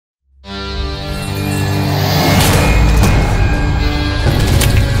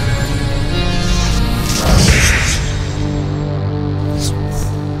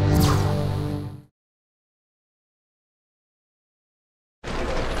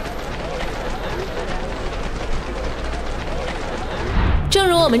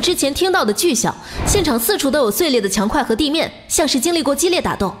我们之前听到的巨响，现场四处都有碎裂的墙块和地面，像是经历过激烈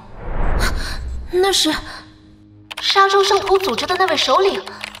打斗。那是沙洲圣徒组织的那位首领，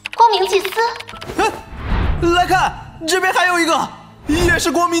光明祭司。来看，这边还有一个，也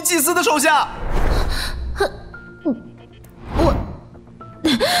是光明祭司的手下。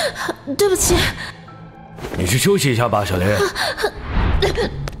对不起。你去休息一下吧，小林。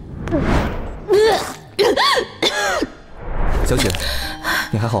小雪，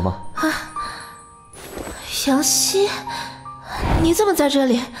你还好吗？杨希，你怎么在这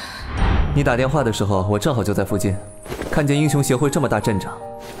里？你打电话的时候，我正好就在附近，看见英雄协会这么大阵仗，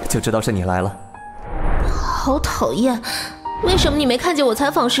就知道是你来了。好讨厌，为什么你没看见我采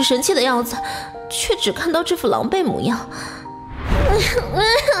访时神气的样子，却只看到这副狼狈模样？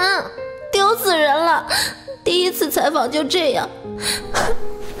丢死人了！第一次采访就这样。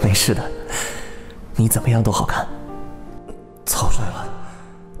没事的，你怎么样都好看。草率了，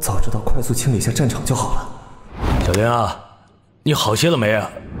早知道快速清理一下战场就好了。小林啊，你好些了没啊？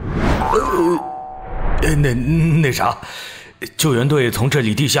那啥，救援队从这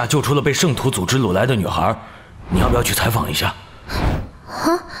里地下救出了被圣徒组织掳来的女孩，你要不要去采访一下？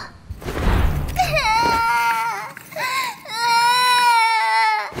啊！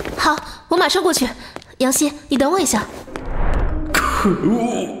好，我马上过去。杨希，你等我一下。可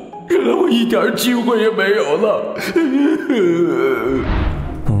恶，原来我一点机会也没有了。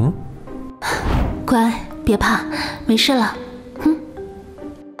乖，别怕，没事了。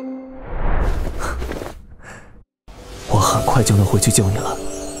我很快就能回去救你了，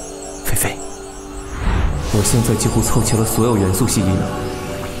菲菲。我现在几乎凑齐了所有元素系异能，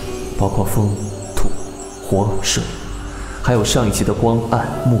包括风、土、火、水，还有上一期的光、暗、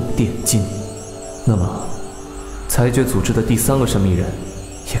木、电、金。那么，裁决组织的第3个神秘人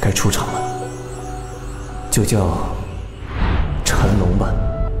也该出场了，就叫陈龙吧。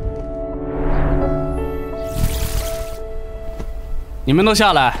你们都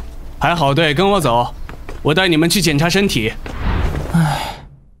下来，排好队跟我走，我带你们去检查身体。唉，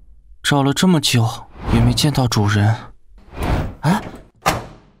找了这么久也没见到主人。哎，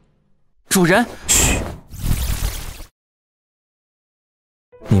主人！嘘，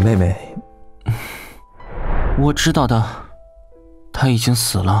你妹妹。我知道的，她已经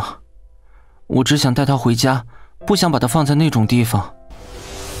死了。我只想带她回家，不想把她放在那种地方。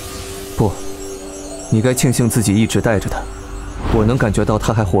不，你该庆幸自己一直带着她。我能感觉到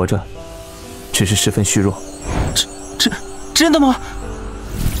她还活着，只是十分虚弱。真的吗？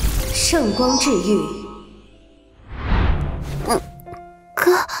圣光治愈。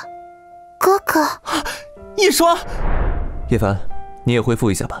哥哥。一双。叶凡，你也恢复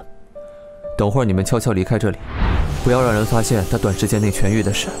一下吧。等会儿你们悄悄离开这里，不要让人发现他短时间内痊愈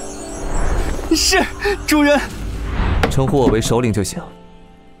的事。是，主人。称呼我为首领就行。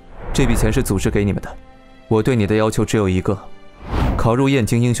这笔钱是组织给你们的，我对你的要求只有一个：考入燕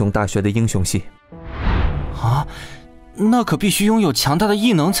京英雄大学的英雄系。啊，那可必须拥有强大的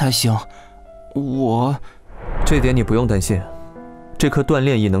异能才行。这点你不用担心，这颗锻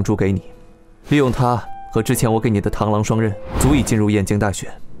炼异能珠给你，利用它和之前我给你的螳螂双刃，足以进入燕京大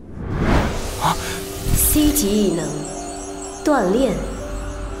学。C 级异能锻炼。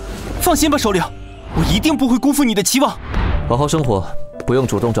放心吧，首领，我一定不会辜负你的期望。好好生活，不用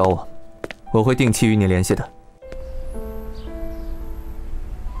主动找我，我会定期与你联系的。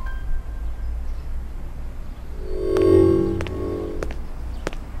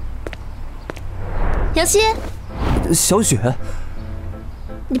杨希，小雪，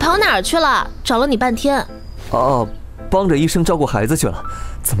你跑哪儿去了？找了你半天。哦，帮着医生照顾孩子去了。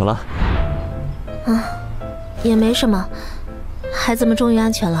怎么了？也没什么，孩子们终于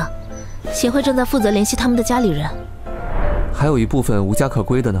安全了。协会正在负责联系他们的家里人。还有一部分无家可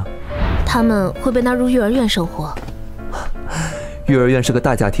归的呢。他们会被纳入幼儿园生活。幼儿园是个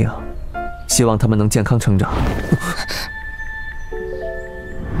大家庭，希望他们能健康成长。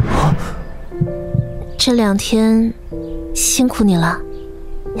这2天辛苦你了，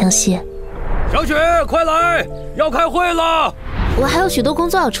杨希。小雪，快来，要开会了。我还有许多工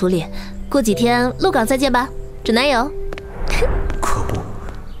作要处理，过几天鹿港再见吧，指南游。可恶，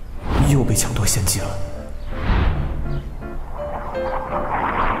又被抢夺先机了。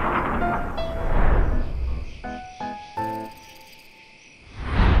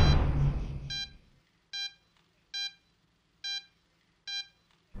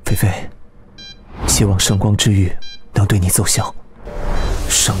菲菲，希望圣光治愈能对你奏效。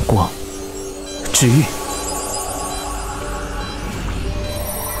圣光治愈。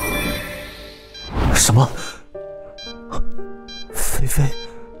什么？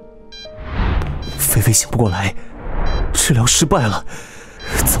菲菲醒不过来，治疗失败了，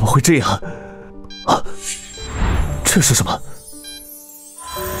怎么会这样？啊，这是什么？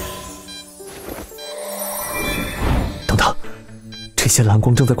等等，这些蓝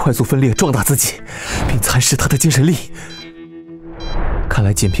光正在快速分裂壮大自己，并蚕食他的精神力。看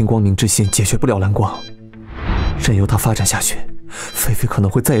来仅凭光明之心解决不了蓝光，任由它发展下去，菲菲可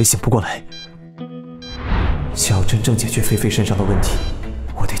能会再也醒不过来。想要真正解决菲菲身上的问题，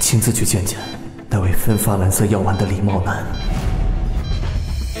我得亲自去见见那位分发蓝色药丸的礼貌男。